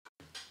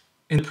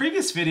In the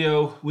previous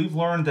video, we've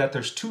learned that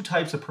there's two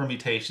types of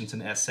permutations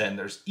in Sn.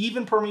 There's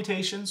even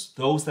permutations,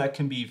 those that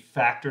can be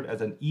factored as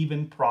an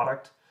even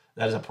product,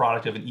 that is a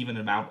product of an even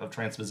amount of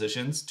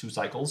transpositions, 2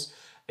 cycles,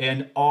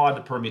 and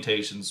odd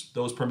permutations,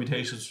 those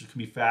permutations can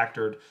be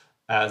factored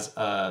as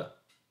an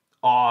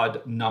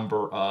odd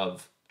number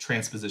of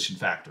transposition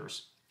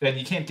factors. And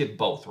you can't get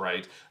both,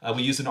 right?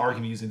 We use an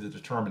argument using the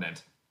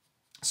determinant.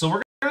 So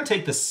we're going to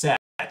take the set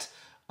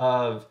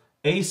of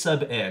A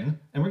sub n,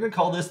 and we're going to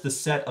call this the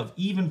set of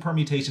even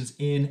permutations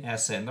in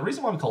Sn. The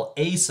reason why we call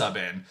it A sub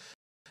n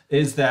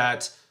is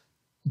that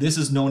this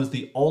is known as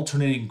the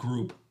alternating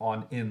group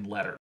on n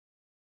letters.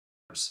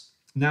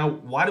 Now,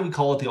 why do we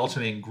call it the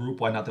alternating group?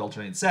 Why not the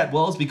alternating set?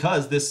 Well, it's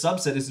because this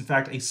subset is in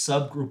fact a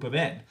subgroup of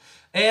n.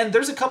 And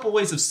there's a couple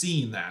ways of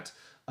seeing that.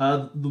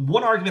 The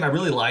one argument I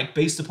really like,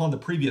 based upon the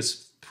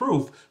previous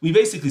proof, we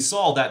basically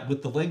saw that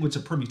with the language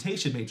of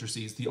permutation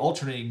matrices, the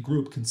alternating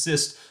group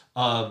consists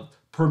of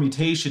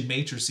permutation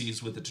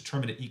matrices with a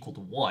determinant equal to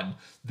 1.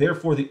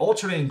 Therefore, the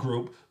alternating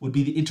group would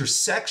be the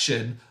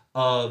intersection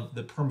of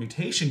the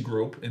permutation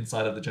group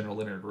inside of the general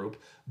linear group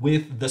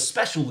with the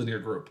special linear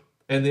group.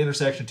 And the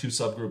intersection of 2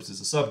 subgroups is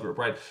a subgroup,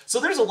 right?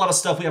 So there's a lot of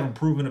stuff we haven't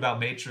proven about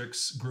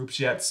matrix groups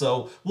yet,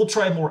 so we'll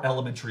try a more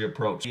elementary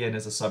approach. N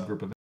is a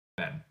subgroup of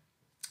n.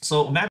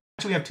 So imagine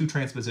we have 2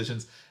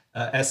 transpositions,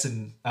 S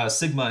and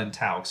sigma and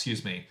tau,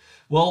 excuse me.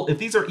 Well, if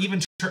these are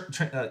even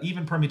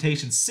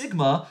permutations,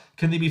 sigma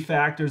can then be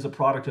factored as a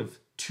product of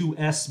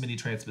 2s many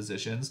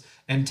transpositions,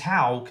 and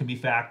tau can be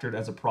factored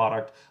as a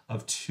product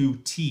of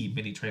 2t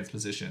many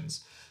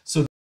transpositions.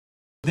 So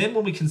then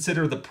when we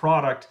consider the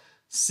product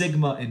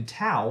sigma and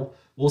tau,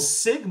 well,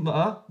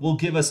 sigma will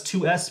give us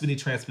 2s many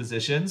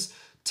transpositions,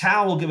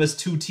 tau will give us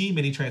 2t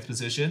many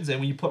transpositions, and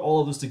when you put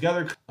all of those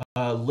together,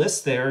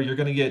 list there, you're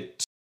going to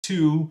get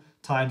 2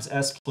 times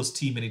s plus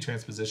t many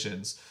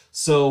transpositions.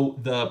 So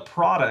the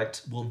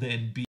product will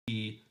then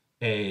be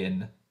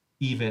an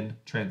even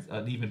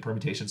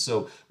permutation.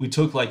 So we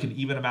took like an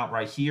even amount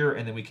right here,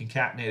 and then we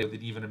concatenated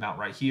with an even amount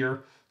right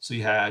here. So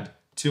you had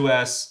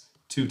 2s,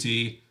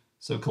 2t.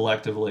 So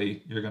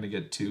collectively, you're going to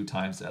get 2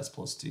 times s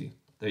plus t.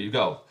 There you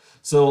go.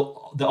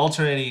 So the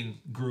alternating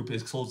group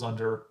is closed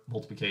under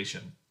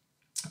multiplication.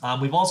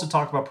 We've also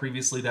talked about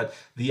previously that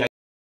the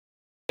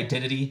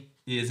identity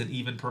is an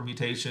even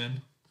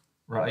permutation,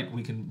 right?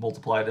 We can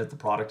multiply it as the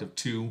product of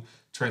 2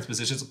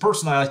 transpositions.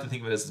 Personally, I like to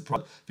think of it as the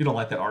product. If you don't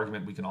like that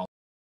argument, we can also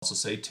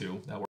say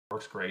 2. That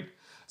works great.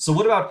 So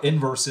what about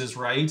inverses,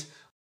 right?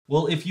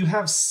 Well, if you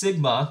have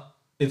sigma,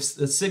 if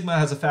sigma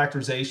has a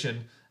factorization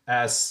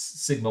as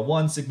sigma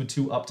 1, sigma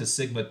 2 up to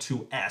sigma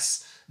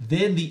 2s,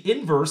 then the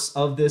inverse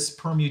of this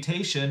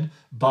permutation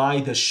by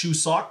the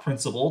Shusok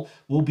principle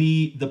will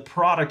be the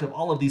product of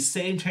all of these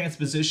same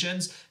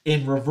transpositions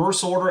in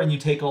reverse order, and you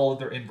take all of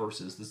their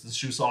inverses. This is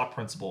the Shusok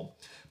principle.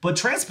 But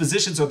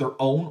transpositions are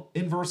their own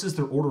inverses,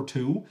 they're order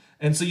 2.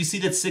 And so you see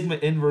that sigma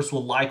inverse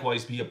will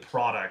likewise be a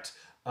product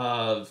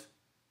of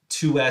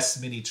 2s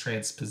many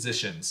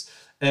transpositions.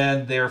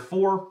 And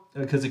therefore,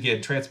 because again,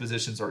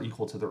 transpositions are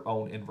equal to their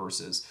own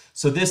inverses.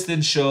 So this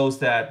then shows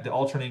that the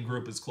alternating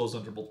group is closed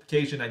under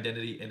multiplication,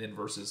 identity, and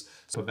inverses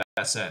of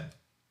Sn.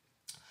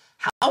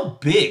 How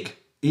big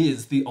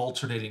is the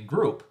alternating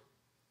group?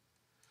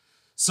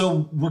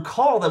 So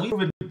recall that we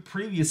proved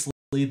previously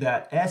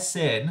that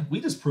Sn,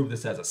 we just proved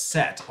this as a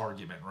set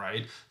argument,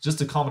 right? Just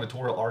a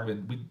combinatorial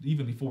argument.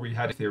 Even before we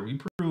had it there, we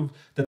proved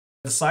that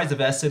the size of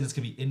Sn is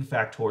going to be n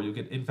factorial. You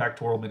get n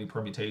factorial many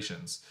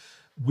permutations.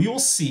 We will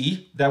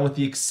see that with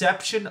the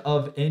exception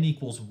of n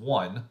equals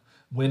 1,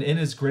 when n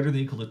is greater than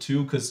or equal to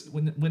 2, because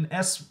when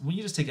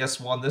you just take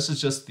S1, this is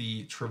just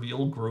the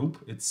trivial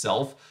group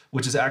itself,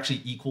 which is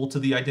actually equal to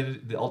the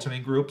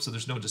alternating group, so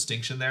there's no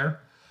distinction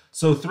there.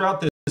 So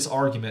throughout this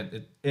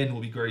argument, n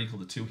will be greater or equal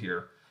to 2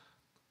 here.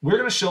 We're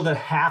going to show that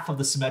half of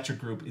the symmetric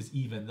group is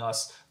even,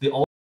 thus the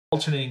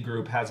alternating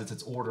group has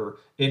its order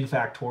n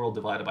factorial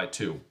divided by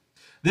 2.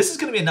 This is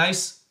going to be a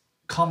nice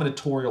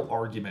combinatorial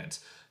argument,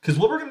 because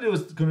what we're going to do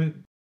is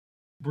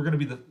we're going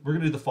to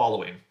do the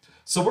following.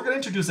 So we're going to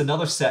introduce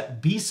another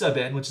set, B sub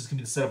n, which is going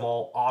to be the set of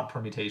all odd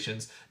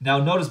permutations. Now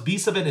notice B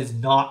sub n is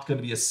not going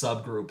to be a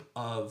subgroup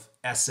of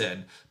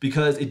Sn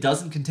because it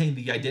doesn't contain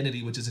the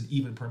identity, which is an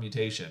even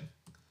permutation.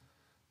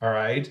 All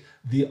right,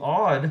 the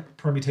odd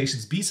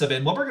permutations B sub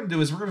n, what we're going to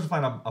do is we're going to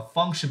find a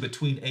function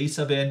between A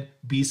sub n,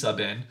 B sub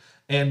n,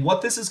 and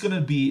what this is going to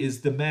be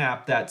is the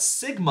map that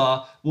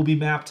sigma will be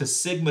mapped to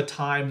sigma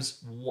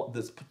times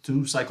the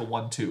 2 cycle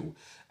 1, 2.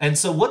 And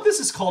so what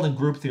this is called in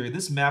group theory,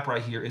 this map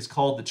right here is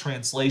called the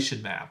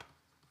translation map.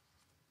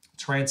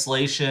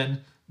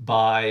 Translation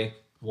by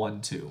 1,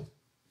 2.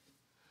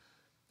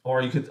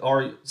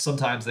 Or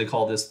sometimes they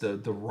call this the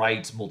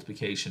right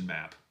multiplication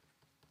map.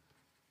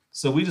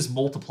 So we just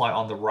multiply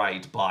on the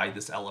right by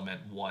this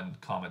element 1,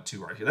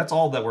 2 right here. That's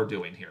all that we're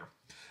doing here.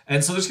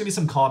 And so there's going to be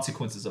some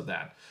consequences of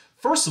that.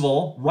 First of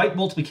all, right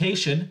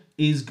multiplication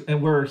is,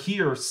 and we're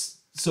here,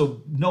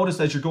 so notice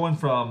as you're going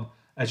from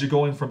as you're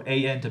going from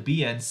AN to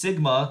BN,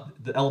 sigma,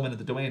 the element of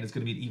the domain, is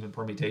going to be an even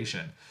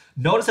permutation.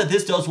 Notice that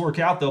this does work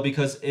out, though,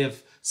 because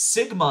if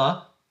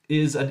sigma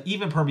is an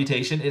even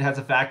permutation, it has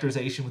a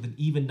factorization with an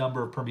even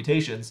number of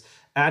permutations.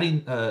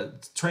 Adding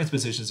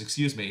transpositions,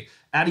 excuse me,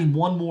 adding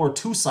one more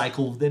 2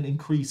 cycle will then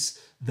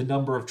increase the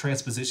number of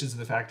transpositions in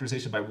the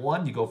factorization by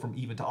 1. You go from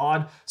even to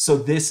odd. So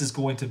this is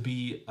going to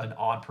be an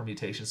odd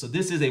permutation. So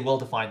this is a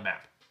well-defined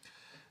map.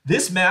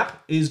 This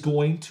map is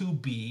going to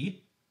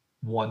be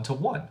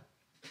 1-to-1.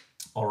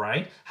 All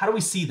right. How do we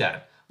see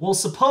that? Well,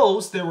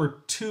 suppose there were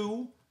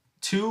two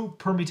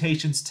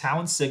permutations, tau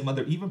and sigma.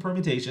 They're even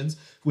permutations,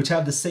 which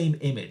have the same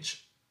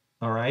image.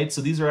 All right. So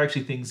these are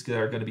actually things that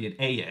are going to be in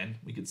AN.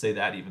 We could say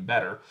that even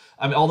better.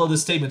 I mean, although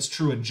this statement's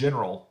true in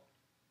general,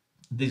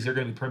 these are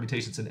going to be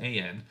permutations in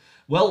AN.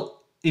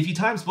 Well, if you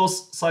times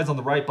both sides on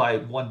the right by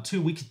 1,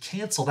 2, we could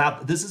cancel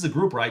out. This is a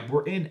group, right?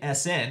 We're in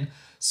SN.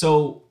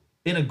 So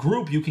in a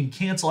group, you can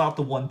cancel out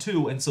the 1,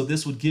 2. And so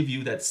this would give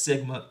you that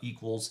sigma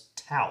equals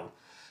tau.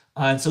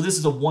 And so this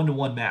is a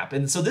 1-to-1 map.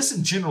 And so this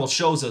in general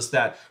shows us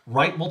that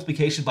right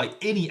multiplication by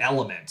any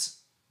element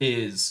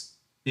is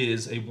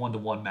a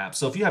 1-to-1 map.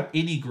 So if you have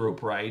any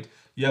group, right,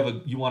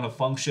 you want a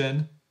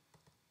function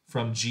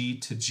from G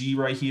to G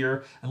right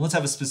here. And let's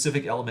have a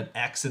specific element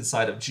X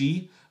inside of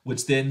G,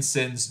 which then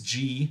sends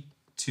G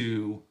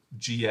to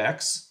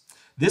GX.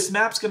 This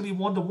map's going to be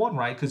 1-to-1,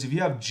 right? Because if you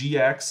have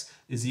GX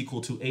is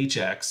equal to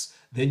HX,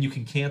 then you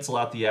can cancel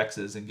out the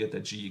X's and get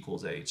that G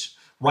equals H.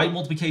 Right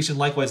multiplication,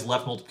 likewise,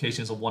 left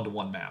multiplication is a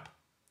 1-to-1 map.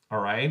 All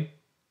right?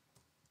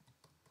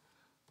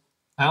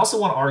 I also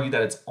want to argue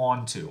that it's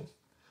onto.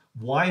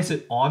 Why is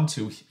it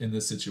onto in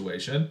this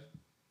situation?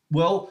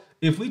 Well,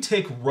 if we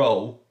take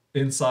rho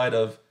inside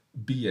of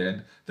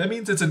Bn, that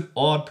means it's an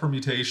odd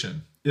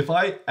permutation. If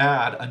I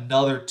add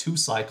another 2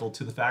 cycle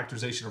to the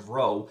factorization of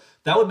rho,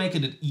 that would make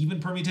it an even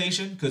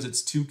permutation because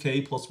it's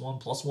 2k plus 1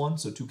 plus 1,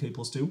 so 2k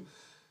plus 2.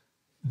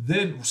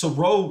 Then, so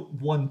rho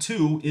 1,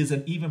 2 is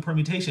an even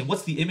permutation.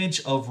 What's the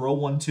image of rho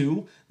 1,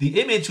 2? The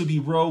image would be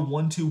rho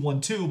 1, 2,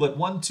 1, 2, but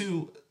 1,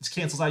 2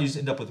 cancels out, you just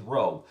end up with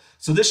rho.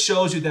 So this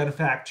shows you that, in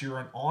fact, you're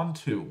an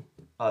onto.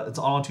 It's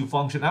an onto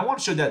function. And I want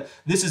to show that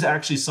this is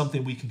actually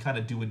something we can kind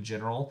of do in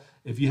general.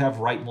 If you have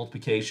right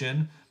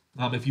multiplication,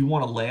 if you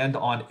want to land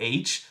on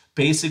H,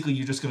 basically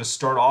you're just going to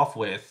start off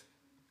with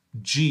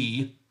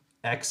G,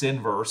 X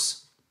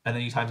inverse, and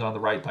then you times it on the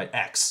right by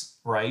X,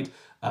 right?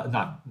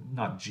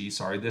 Not G,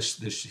 sorry.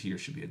 This here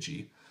should be a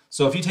G.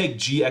 So if you take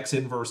GX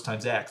inverse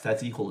times X,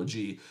 that's equal to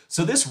G.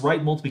 So this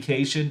right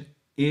multiplication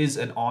is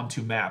an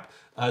onto map.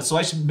 So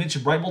I should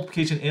mention right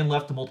multiplication and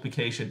left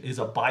multiplication is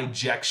a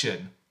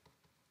bijection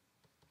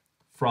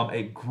from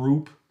a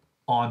group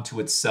onto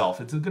itself.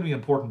 It's going to be an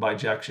important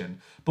bijection.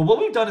 But what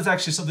we've done is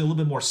actually something a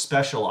little bit more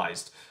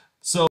specialized.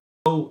 So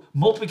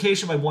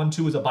multiplication by 1,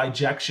 2 is a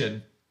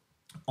bijection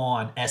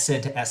on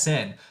Sn to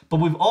Sn.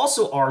 But we've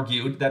also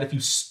argued that if you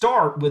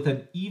start with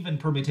an even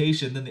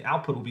permutation, then the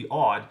output will be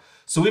odd.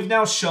 So we've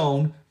now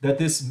shown that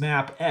this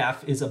map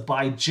F is a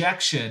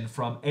bijection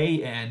from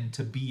An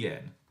to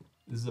Bn.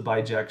 This is a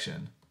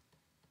bijection.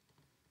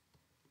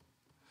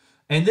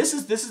 And this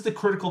is the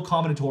critical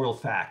combinatorial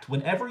fact.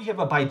 Whenever you have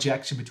a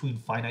bijection between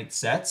finite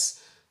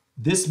sets,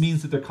 this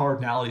means that their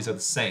cardinalities are the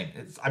same.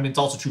 It's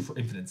also true for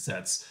infinite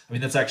sets. I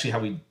mean, that's actually how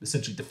we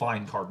essentially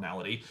define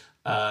cardinality.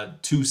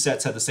 2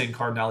 sets have the same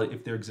cardinality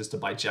if there exists a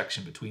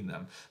bijection between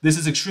them. This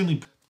is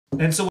extremely...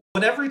 And so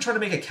whenever you're trying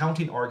to make a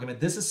counting argument,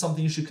 this is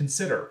something you should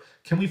consider.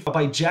 Can we find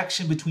a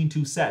bijection between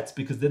 2 sets?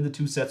 Because then the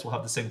 2 sets will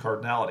have the same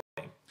cardinality.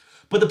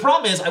 But the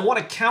problem is I want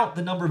to count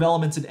the number of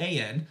elements in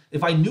An.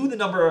 If I knew the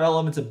number of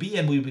elements of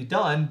Bn, we would be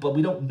done, but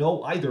we don't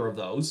know either of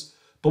those.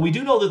 But we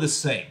do know they're the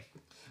same.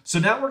 So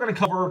now we're going to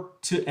cover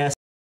to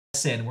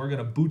Sn. We're going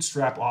to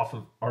bootstrap off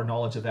of our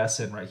knowledge of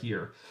Sn right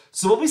here.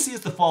 So what we see is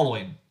the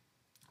following.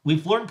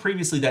 We've learned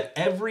previously that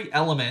every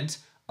element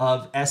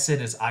of Sn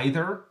is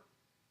either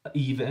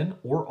even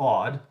or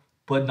odd,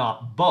 but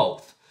not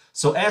both.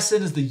 So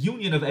Sn is the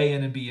union of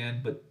An and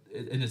Bn,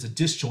 and it's a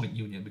disjoint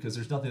union because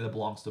there's nothing that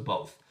belongs to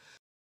both.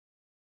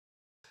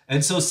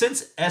 And so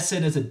since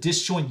Sn is a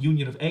disjoint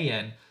union of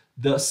An,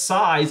 the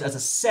size as a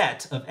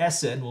set of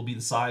Sn will be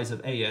the size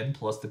of An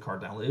plus the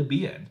cardinality of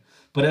Bn.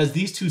 But as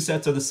these 2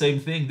 sets are the same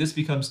thing, this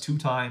becomes 2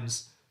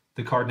 times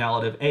the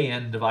cardinality of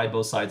An, divide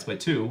both sides by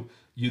 2.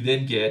 You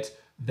then get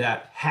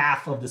that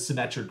half of the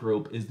symmetric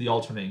group is the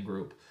alternating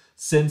group.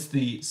 Since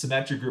the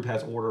symmetric group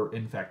has order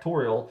n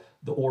factorial,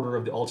 the order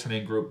of the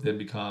alternating group then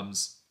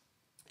becomes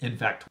n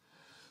factorial.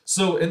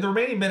 So in the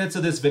remaining minutes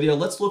of this video,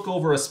 let's look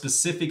over a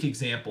specific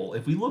example.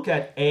 If we look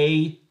at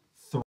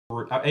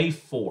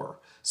A4,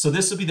 so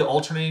this would be the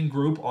alternating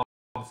group on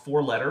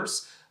 4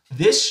 letters.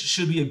 This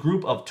should be a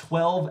group of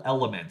 12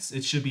 elements.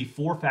 It should be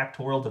 4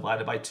 factorial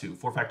divided by 2.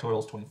 4 factorial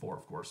is 24,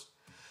 of course.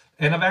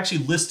 And I've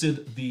actually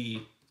listed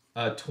the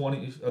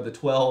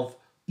 12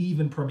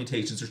 even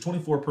permutations. There's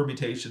 24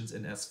 permutations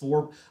in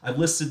S4. I've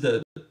listed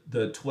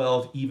the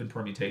 12 even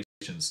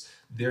permutations.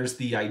 There's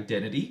the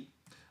identity.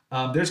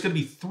 there's going to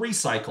be 3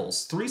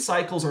 cycles. 3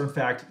 cycles are in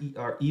fact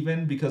are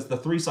even because the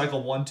 3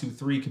 cycle 1, 2,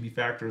 3 can be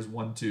factors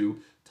 1, 2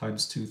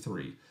 times 2,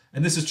 3.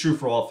 And this is true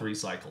for all 3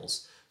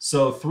 cycles.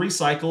 So 3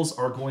 cycles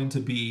are going to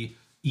be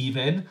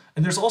even.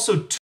 And there's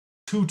also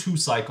two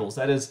cycles.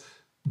 That is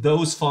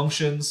those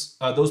functions,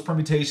 those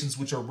permutations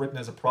which are written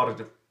as a product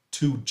of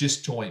 2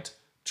 disjoint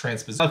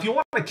transpositions. Now, if you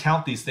want to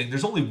count these things,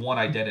 there's only one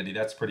identity.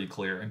 That's pretty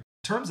clear. In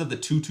terms of the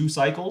 2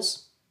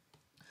 cycles,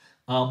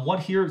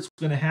 what here is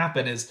going to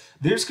happen is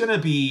there's going to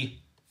be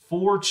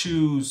 4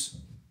 choose.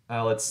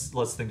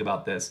 Let's think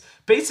about this.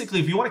 Basically,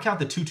 if you want to count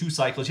the 2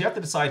 cycles, you have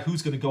to decide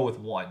who's going to go with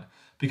 1.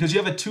 Because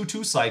you have a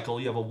 2 cycle,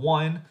 you have a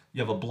 1,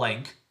 you have a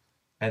blank,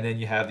 and then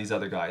you have these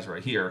other guys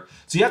right here.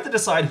 So you have to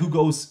decide who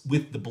goes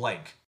with the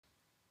blank.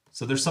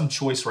 So there's some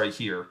choice right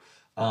here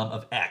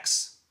of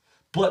X.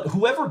 But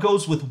whoever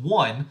goes with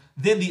 1,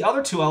 then the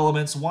other 2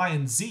 elements, Y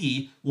and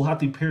Z, will have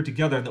to be paired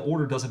together, and the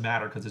order doesn't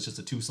matter because it's just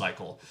a 2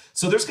 cycle.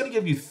 So there's going to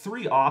give you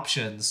 3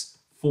 options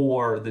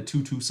for the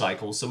 2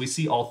 cycles. So we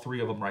see all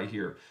 3 of them right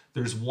here.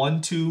 There's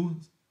 1, 2,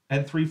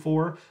 and 3,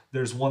 4.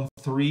 There's 1,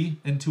 3,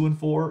 and 2, and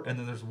 4. And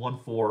then there's 1,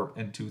 4,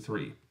 and 2,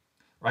 3.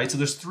 Right? So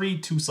there's 3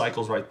 2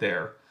 cycles right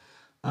there.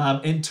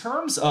 In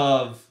terms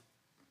of,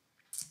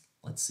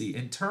 let's see,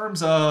 in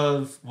terms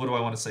of, what do I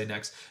want to say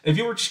next? If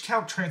you were to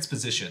count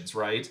transpositions,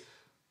 right?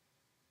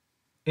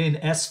 In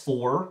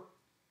S4,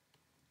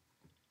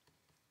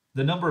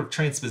 the number of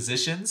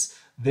transpositions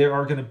there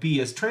are going to be,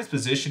 as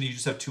transposition, you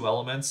just have 2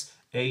 elements,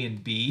 A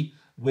and B,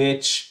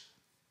 which,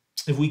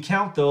 if we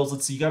count those,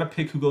 let's see, you got to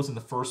pick who goes in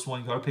the first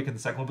one, you got to pick in the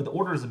second one, but the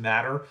order doesn't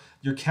matter.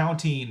 You're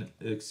counting,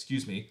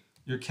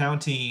 you're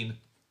counting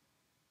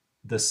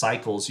the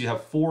cycles. You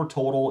have 4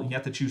 total, and you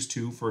have to choose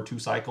 2 for a 2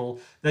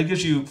 cycle. That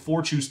gives you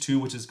 4 choose 2,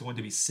 which is going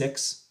to be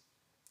 6.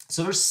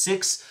 So there's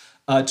 6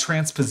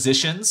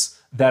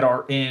 transpositions that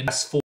are in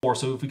S4.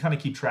 So if we kind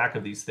of keep track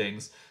of these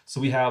things, so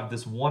we have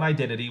this one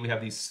identity, we have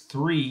these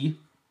 3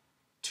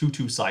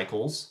 2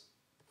 cycles.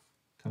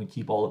 Kind of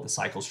keep all of the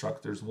cycle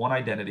structures. One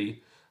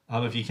identity.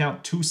 If you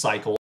count 2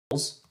 cycles,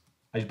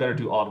 I better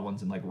do odd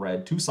ones in like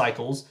red. 2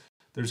 cycles,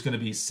 there's going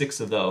to be 6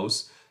 of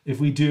those.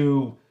 If we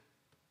do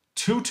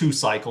 2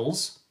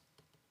 cycles,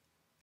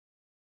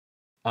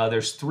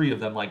 there's 3 of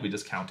them like we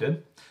just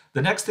counted.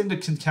 The next thing to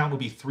count would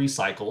be 3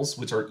 cycles,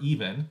 which are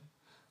even.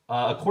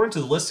 According to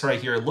the list right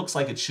here, it looks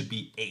like it should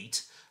be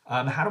 8.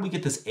 How do we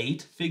get this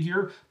 8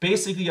 figure?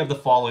 Basically, you have the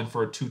following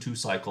for a 2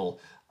 cycle.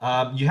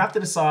 You have to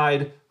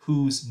decide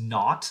who's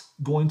not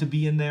going to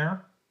be in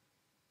there.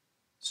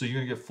 So you're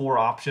going to get 4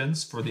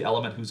 options for the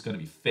element who's going to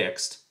be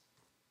fixed.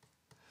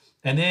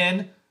 And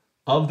then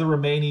of the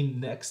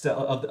remaining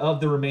of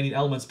the remaining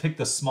elements, pick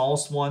the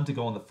smallest one to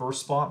go in the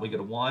first spot. We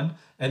get a 1.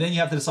 And then you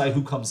have to decide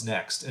who comes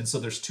next. And so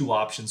there's 2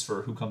 options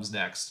for who comes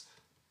next,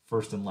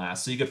 first and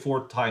last. So you get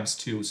 4 times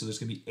 2. So there's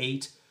going to be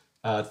 8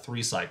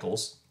 3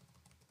 cycles.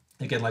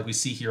 Again, like we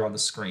see here on the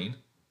screen.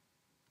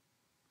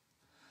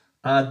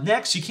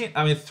 Next, you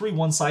can't, 3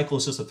 1 cycle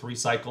is just a 3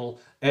 cycle.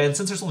 And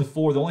since there's only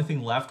 4, the only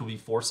thing left will be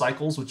 4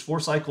 cycles, which 4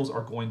 cycles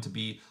are going to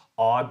be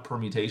odd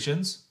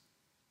permutations.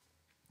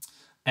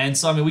 And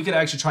so, we could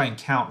actually try and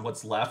count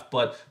what's left.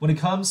 But when it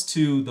comes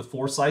to the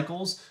 4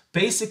 cycles,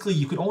 basically,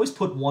 you could always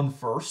put 1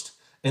 first.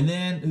 And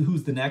then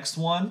who's the next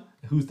one?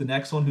 Who's the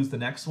next one? Who's the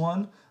next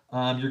one?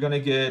 You're going to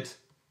get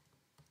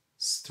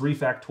 3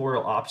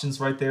 factorial options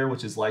right there,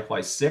 which is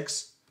likewise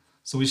 6.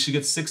 So we should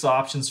get 6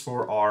 options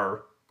for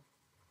our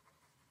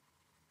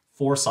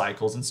 4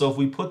 cycles. And so if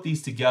we put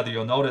these together,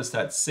 you'll notice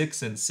that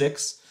 6 and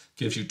 6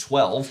 gives you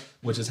 12,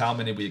 which is how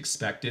many we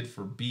expected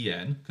for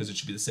Bn, because it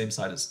should be the same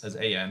size as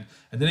An.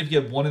 And then if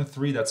you get 1 and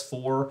 3, that's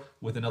 4.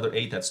 With another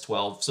 8, that's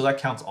 12. So that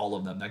counts all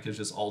of them. That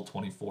gives us all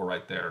 24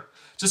 right there.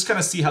 Just kind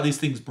of see how these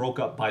things broke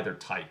up by their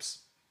types.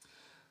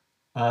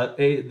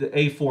 The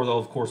A4, though,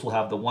 of course, will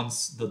have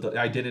the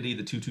identity,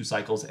 the 2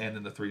 cycles, and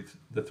then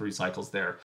the three cycles there.